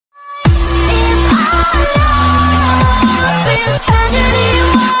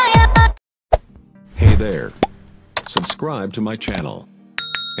subscribe to my channel,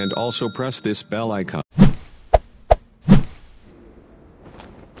 and also press this bell icon.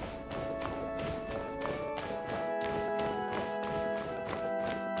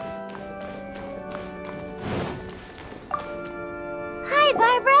 Hi,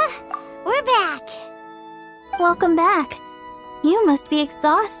 Barbara! We're back! Welcome back. You must be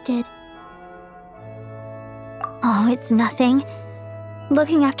exhausted. Oh, it's nothing.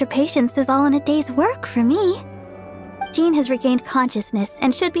 Looking after patients is all in a day's work for me. Jean has regained consciousness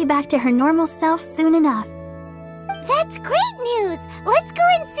and should be back to her normal self soon enough. That's great news! Let's go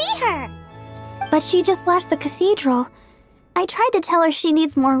and see her! But she just left the cathedral. I tried to tell her she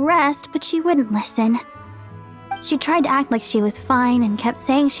needs more rest, but she wouldn't listen. She tried to act like she was fine and kept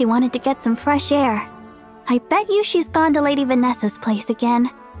saying she wanted to get some fresh air. I bet you she's gone to Lady Vanessa's place again.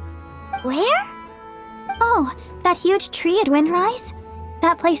 Where? Oh, that huge tree at Windrise?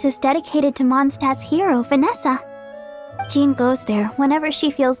 That place is dedicated to Mondstadt's hero, Vanessa. Jean goes there whenever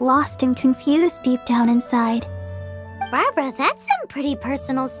she feels lost and confused deep down inside. Barbara, that's some pretty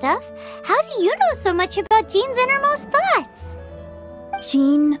personal stuff. How do you know so much about Jean's innermost thoughts?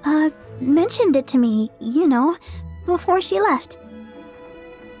 Jean, mentioned it to me, you know, before she left.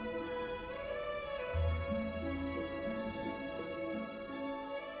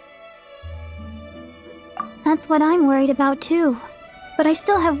 That's what I'm worried about too. But I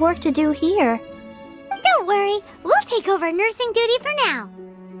still have work to do here. Don't worry, we'll take over nursing duty for now.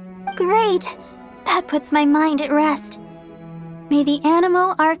 Great! That puts my mind at rest. May the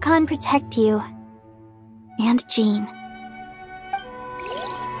Animo Archon protect you. And Jean.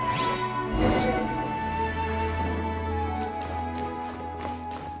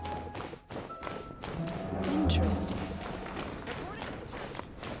 Interesting.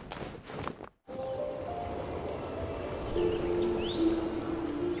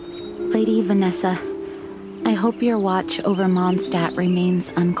 Lady Vanessa, I hope your watch over Mondstadt remains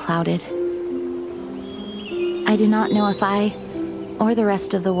unclouded. I do not know if I, or the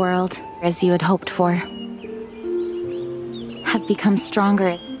rest of the world, as you had hoped for, have become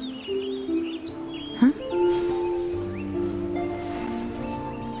stronger. Huh?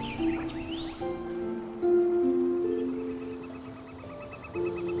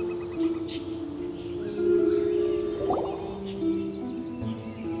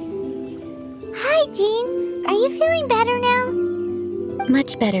 Hi, Jean. Are you feeling better now?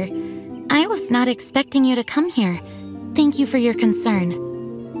 Much better. I was not expecting you to come here. Thank you for your concern.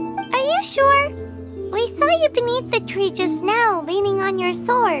 Are you sure? We saw you beneath the tree just now, leaning on your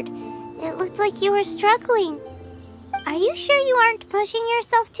sword. It looked like you were struggling. Are you sure you aren't pushing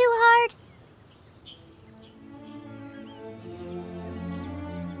yourself too hard?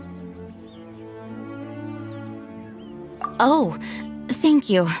 Oh, thank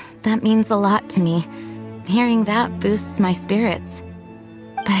you. That means a lot to me. Hearing that boosts my spirits.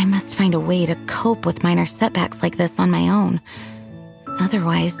 But I must find a way to cope with minor setbacks like this on my own.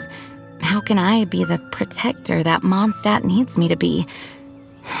 Otherwise, how can I be the protector that Mondstadt needs me to be?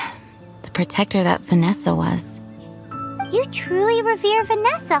 The protector that Vanessa was. You truly revere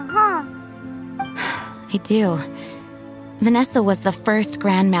Vanessa, huh? I do. Vanessa was the first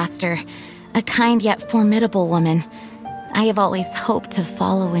Grandmaster, a kind yet formidable woman. I have always hoped to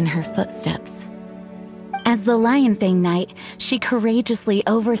follow in her footsteps. As the Lionfang Knight, she courageously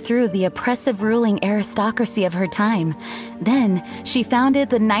overthrew the oppressive ruling aristocracy of her time. Then, she founded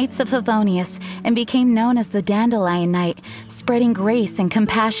the Knights of Favonius and became known as the Dandelion Knight, spreading grace and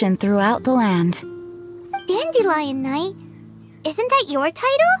compassion throughout the land. Dandelion Knight? Isn't that your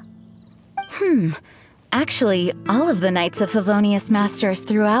title? Actually, all of the Knights of Favonius masters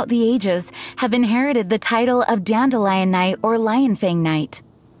throughout the ages have inherited the title of Dandelion Knight or Lionfang Knight.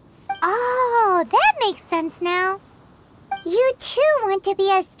 Oh, that makes sense now. You too want to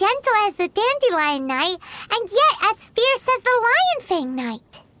be as gentle as the Dandelion Knight, and yet as fierce as the Lionfang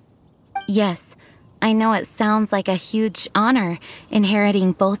Knight. Yes, I know it sounds like a huge honor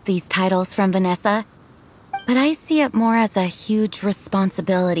inheriting both these titles from Vanessa, but I see it more as a huge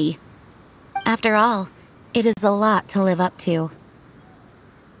responsibility. After all, it is a lot to live up to.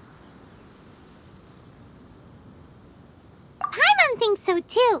 Paimon thinks so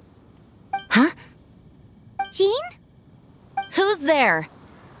too. Huh? Jean? Who's there?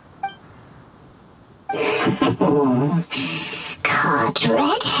 Caught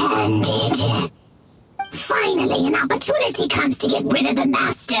red-handed. Finally, an opportunity comes to get rid of the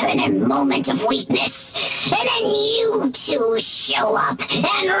master in a moment of weakness. And then you two show up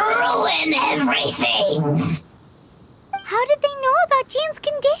and ruin everything. How did they know about Jean's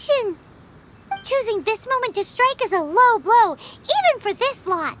condition? Choosing this moment to strike is a low blow, even for this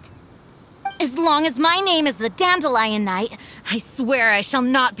lot. As long as my name is the Dandelion Knight, I swear I shall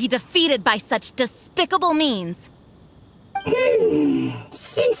not be defeated by such despicable means.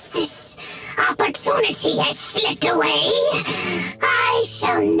 Since this opportunity has slipped away, I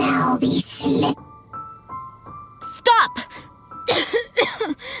shall now be slipped. Stop!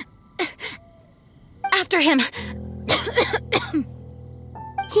 After him!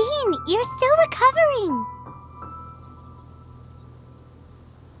 Jean, you're still recovering.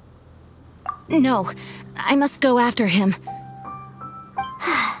 No, I must go after him.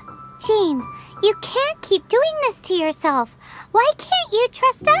 Jean, you can't keep doing this to yourself. Why can't you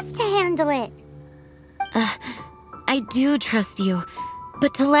trust us to handle it? I do trust you,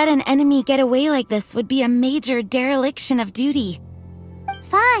 but to let an enemy get away like this would be a major dereliction of duty.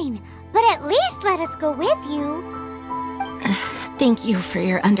 Fine, but at least let us go with you. Thank you for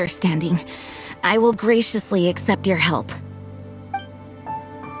your understanding. I will graciously accept your help.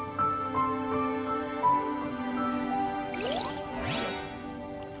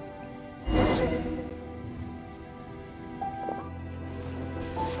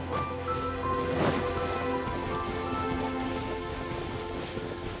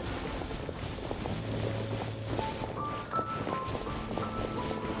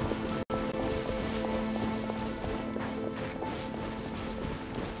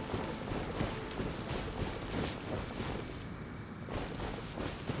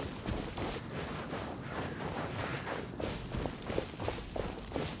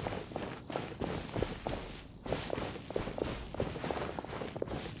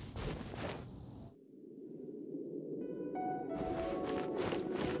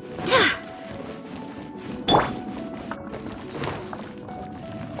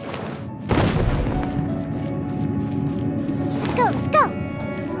 Let's go.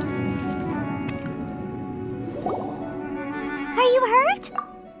 Are you hurt?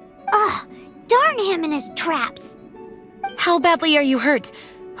 Ugh, darn him and his traps. How badly are you hurt?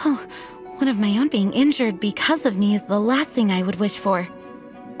 Oh, one of my own being injured because of me is the last thing I would wish for.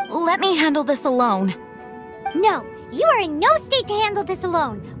 Let me handle this alone. No, you are in no state to handle this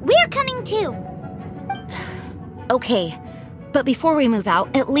alone. We're coming too. Okay, but before we move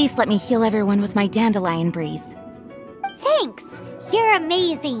out, at least let me heal everyone with my dandelion breeze. Thanks. You're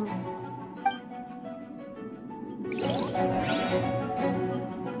amazing.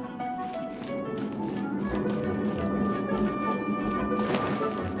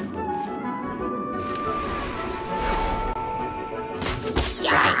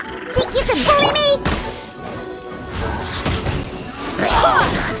 Think you can bully me?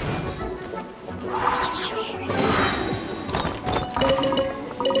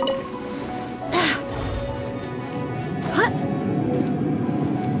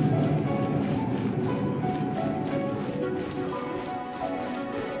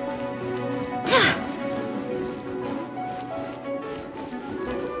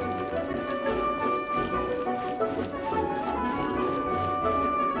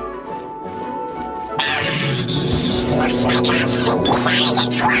 Looks like our fates are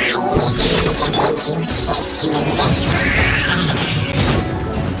intertwined to make you chase me this far.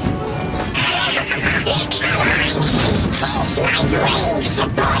 Face my brave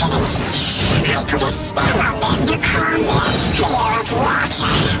subordinates. I put a spell on them to calm their fear of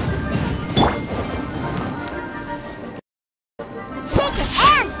water. Shake it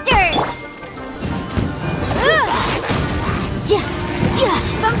and stir.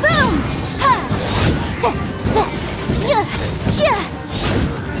 Boom boom.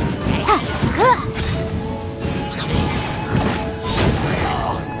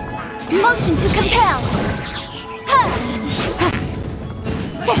 Motion to compel.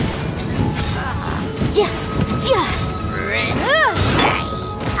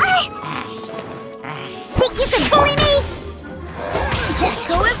 Think you can bully me? Let's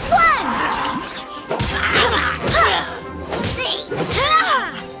go as planned. Face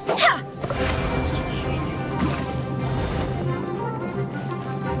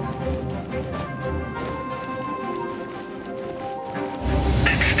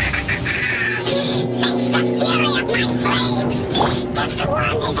the fury of my flames. This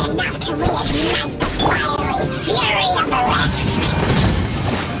one is enough to reignite the fiery fury of the rest.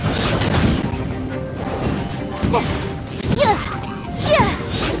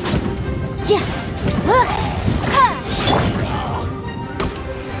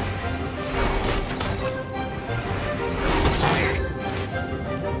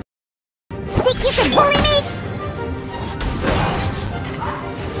 Think you can bully me?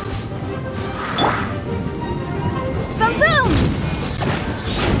 Boom boom!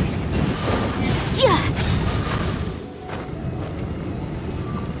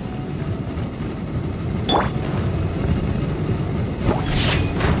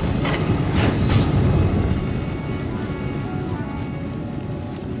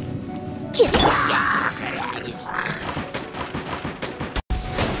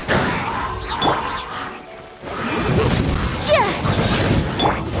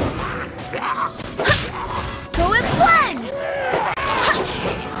 Go as one!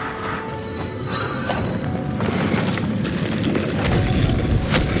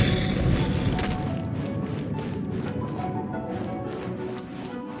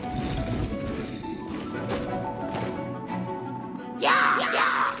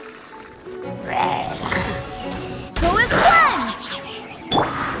 Go as one!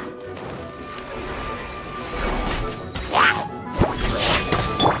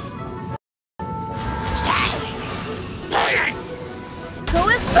 Go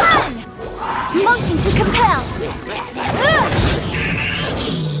as one! Motion to compel!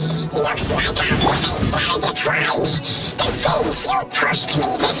 Looks like our fates are intertwined. To think you pushed me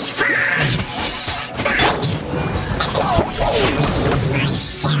this far. But I'll deal with you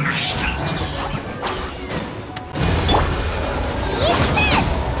myself.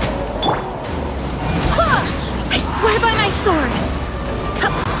 I swear by my sword!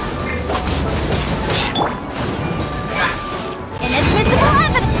 Inadmissible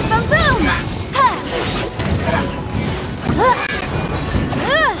evidence! Boom boom!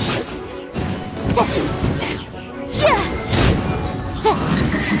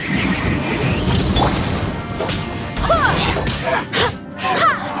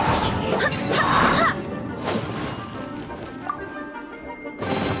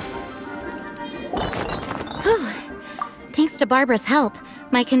 Thanks to Barbara's help,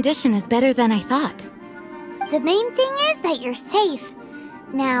 my condition is better than I thought. The main thing is that you're safe.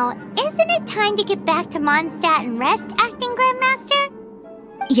 Now, isn't it time to get back to Mondstadt and rest, Acting Grandmaster?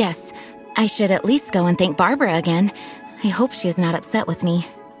 Yes, I should at least go and thank Barbara again. I hope she is not upset with me.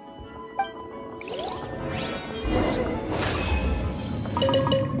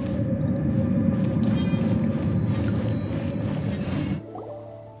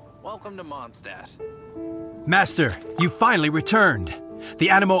 Welcome to Mondstadt. Master, you finally returned. The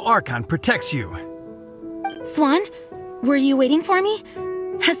Animo Archon protects you. Swan, were you waiting for me?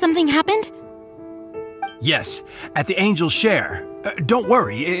 Has something happened? Yes, at the Angel's Share. Don't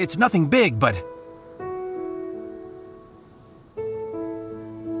worry, it's nothing big, but...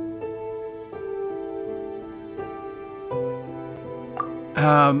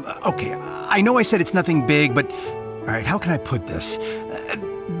 Okay, I know I said it's nothing big, but... Alright, how can I put this?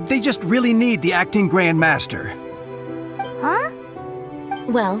 They just really need the Acting Grand Master. Huh?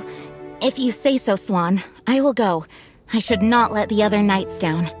 Well, if you say so, Swan, I will go. I should not let the other knights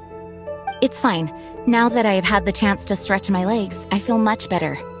down. It's fine. Now that I have had the chance to stretch my legs, I feel much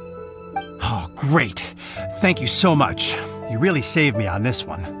better. Oh, great. Thank you so much. You really saved me on this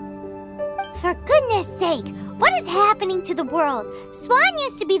one. For goodness sake, what is happening to the world? Swan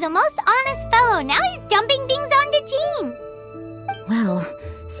used to be the most honest fellow, now he's dumping things onto Jean. Well,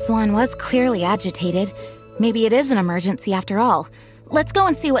 Swan was clearly agitated. Maybe it is an emergency after all. Let's go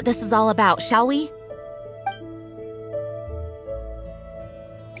and see what this is all about, shall we?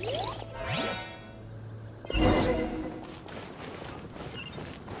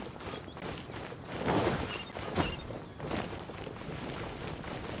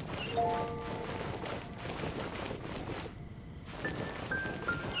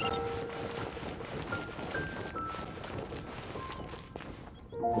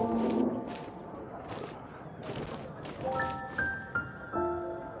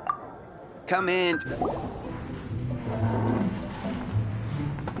 Come in.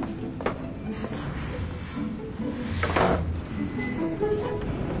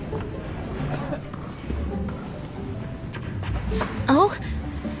 Oh,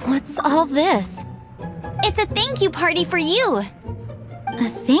 what's all this? It's a thank you party for you! A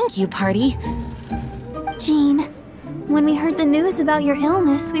thank you party? Jean, when we heard the news about your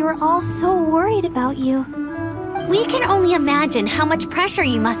illness, we were all so worried about you. We can only imagine how much pressure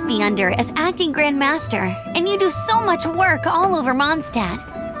you must be under as Acting Grand Master, and you do so much work all over Mondstadt.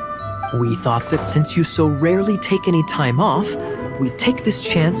 We thought that since you so rarely take any time off, we'd take this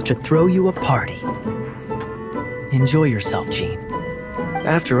chance to throw you a party. Enjoy yourself, Jean.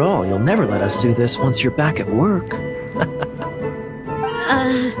 After all, you'll never let us do this once you're back at work.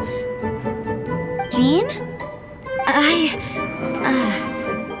 Jean?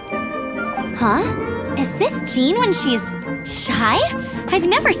 Huh? Is this Jean when she's shy? I've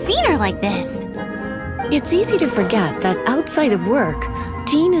never seen her like this. It's easy to forget that outside of work,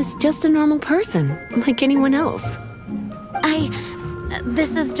 Jean is just a normal person, like anyone else.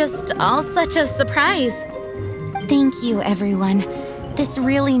 This is just all such a surprise. Thank you, everyone. This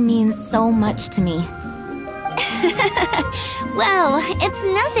really means so much to me. Well, it's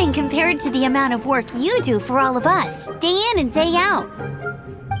nothing compared to the amount of work you do for all of us, day in and day out.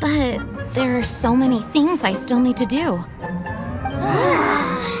 But there are so many things I still need to do.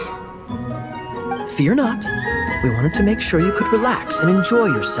 Fear not. We wanted to make sure you could relax and enjoy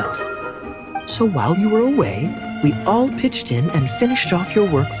yourself. So while you were away, we all pitched in and finished off your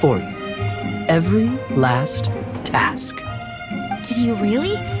work for you. Every last task. Did you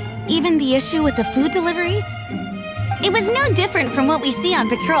really? Even the issue with the food deliveries? It was no different from what we see on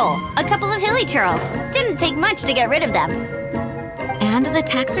patrol. A couple of hilly churls. Didn't take much to get rid of them. And the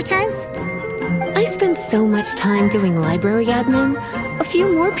tax returns? I spent so much time doing library admin. A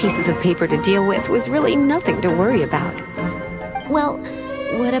few more pieces of paper to deal with was really nothing to worry about. Well,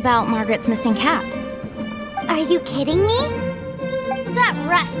 what about Margaret's missing cat? Are you kidding me? That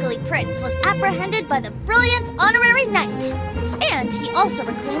rascally prince was apprehended by the brilliant honorary knight. And he also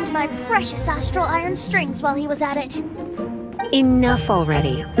reclaimed my precious astral iron strings while he was at it. Enough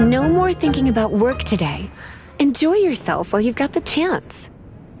already. No more thinking about work today. Enjoy yourself while you've got the chance.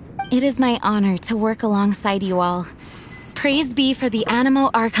 It is my honor to work alongside you all. Praise be for the Animo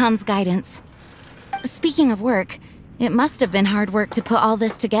Archon's guidance. Speaking of work, it must have been hard work to put all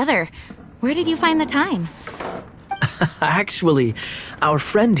this together. Where did you find the time? Actually, our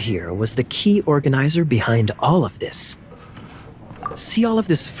friend here was the key organizer behind all of this. See all of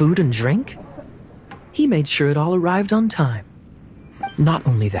this food and drink? He made sure it all arrived on time. Not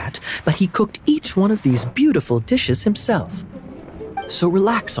only that, but he cooked each one of these beautiful dishes himself. So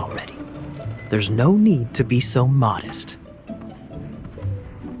relax already. There's no need to be so modest.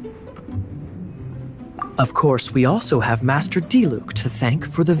 Of course, we also have Master Diluc to thank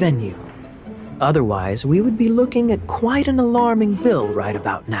for the venue. Otherwise, we would be looking at quite an alarming bill right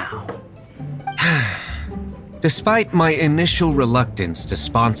about now. Despite my initial reluctance to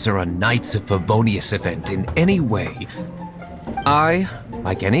sponsor a Knights of Favonius event in any way, I,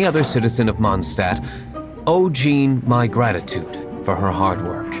 like any other citizen of Mondstadt, owe Jean my gratitude for her hard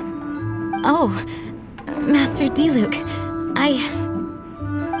work. Oh, Master Diluc,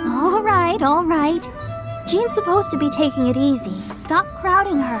 All right. Jean's supposed to be taking it easy. Stop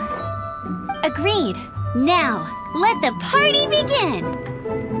crowding her. Agreed. Now, let the party begin!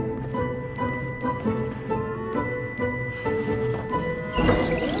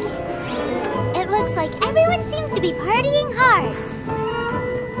 It looks like everyone seems to be partying hard.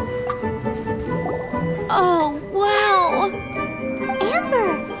 Oh, wow!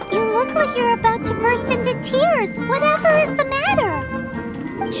 Amber, you look like you're about to burst into tears. Whatever is the matter?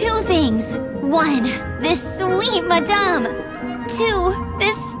 2 things. 1, this sweet madame. 2,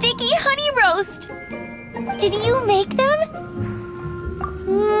 this sticky honey roast. Did you make them?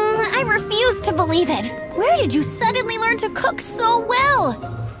 I refuse to believe it. Where did you suddenly learn to cook so well?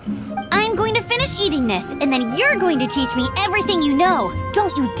 I'm going to finish eating this, and then you're going to teach me everything you know.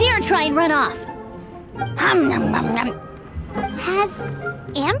 Don't you dare try and run off. Has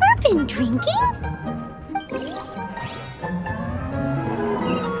Amber been drinking?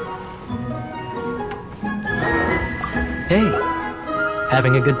 Hey,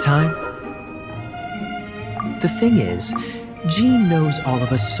 having a good time? The thing is, Jean knows all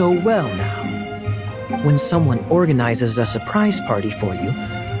of us so well now. When someone organizes a surprise party for you,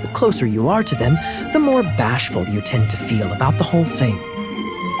 the closer you are to them, the more bashful you tend to feel about the whole thing.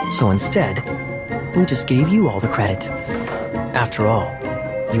 So instead, we just gave you all the credit. After all,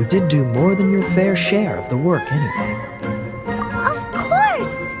 you did do more than your fair share of the work anyway. Of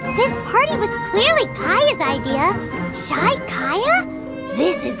course! This party was clearly Kaya's idea. Shy Kaya?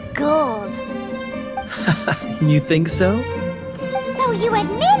 This is gold. You think so? So you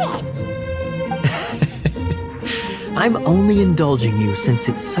admit it! I'm only indulging you since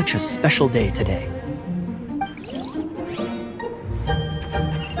it's such a special day today.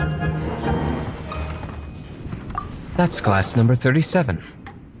 That's glass number 37.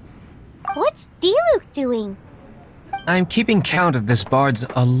 What's Diluc doing? I'm keeping count of this bard's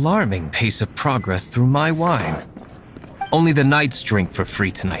alarming pace of progress through my wine. Only the knights drink for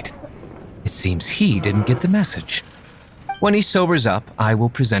free tonight. It seems he didn't get the message. When he sobers up, I will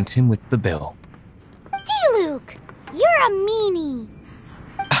present him with the bill. Diluc, you're a meanie.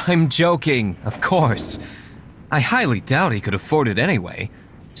 I'm joking, of course. I highly doubt he could afford it anyway,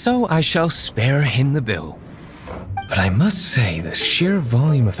 so I shall spare him the bill. But I must say, the sheer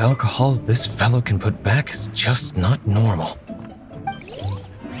volume of alcohol this fellow can put back is just not normal.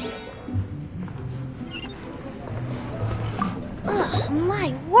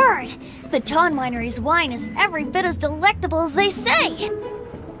 My word! The Dawn Winery's wine is every bit as delectable as they say!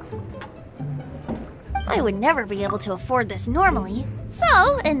 I would never be able to afford this normally.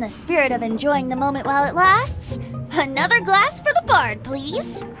 So, in the spirit of enjoying the moment while it lasts, Another glass for the bard,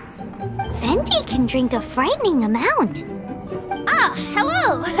 please. Venti can drink a frightening amount. Ah,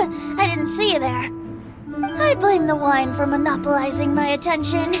 hello! I didn't see you there. I blame the wine for monopolizing my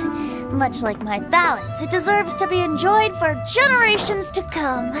attention. Much like my ballads, it deserves to be enjoyed for generations to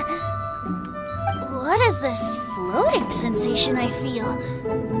come. What is this floating sensation I feel?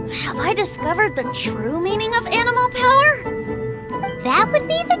 Have I discovered the true meaning of animal power? That would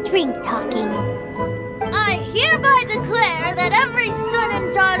be the drink talking. I hereby declare that every son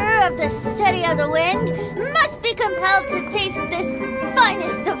and daughter of the City of the Wind must be compelled to taste this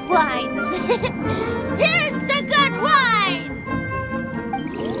finest of wines. Here's to good wine!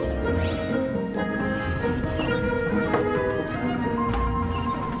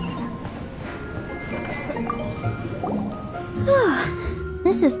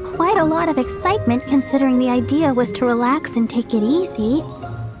 This is quite a lot of excitement considering the idea was to relax and take it easy.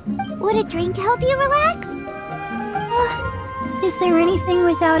 Would a drink help you relax? Is there anything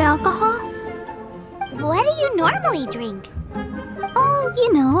without alcohol? What do you normally drink? Oh,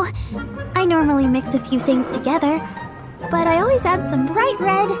 you know, I normally mix a few things together, but I always add some bright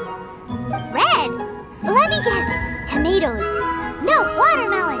red. Red? Let me guess. Tomatoes. No,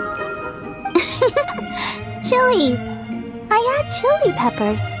 watermelon. Chilies. I add chili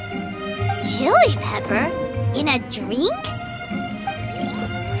peppers. Chili pepper? In a drink?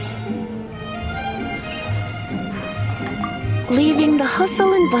 Leaving the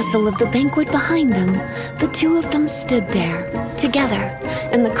hustle and bustle of the banquet behind them, the two of them stood there, together,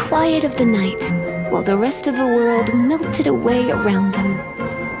 in the quiet of the night, while the rest of the world melted away around them.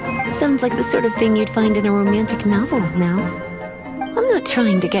 Sounds like the sort of thing you'd find in a romantic novel, now. I'm not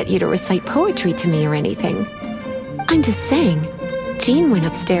trying to get you to recite poetry to me or anything. I'm just saying, Jean went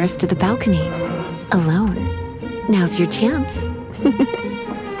upstairs to the balcony, alone. Now's your chance.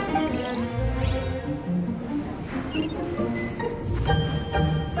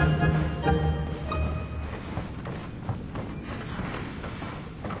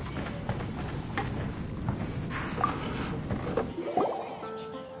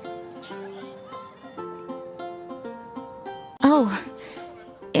 Oh,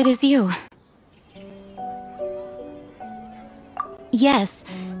 it is you. Yes,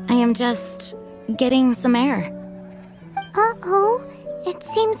 I am just getting some air. Uh-oh, it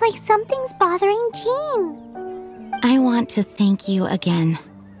seems like something's bothering Jean. I want to thank you again.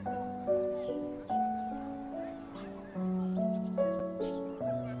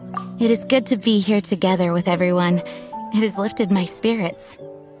 It is good to be here together with everyone. It has lifted my spirits.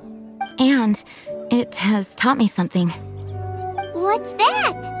 And it has taught me something. What's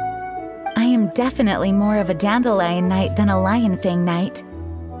that? I am definitely more of a Dandelion Knight than a Lionfang Knight.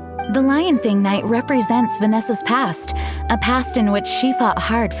 The Lionfang Knight represents Vanessa's past, a past in which she fought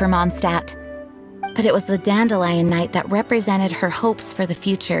hard for Mondstadt. But it was the Dandelion Knight that represented her hopes for the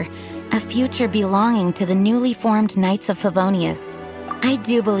future, a future belonging to the newly formed Knights of Favonius. I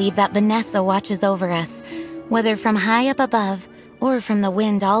do believe that Vanessa watches over us, whether from high up above or from the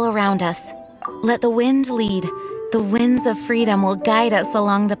wind all around us. Let the wind lead. The winds of freedom will guide us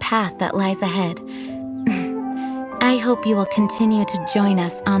along the path that lies ahead. I hope you will continue to join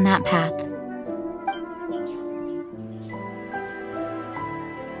us on that path.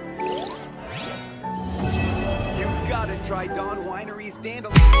 You've got to try Dawn Winery's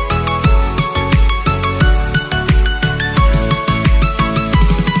Dandelion.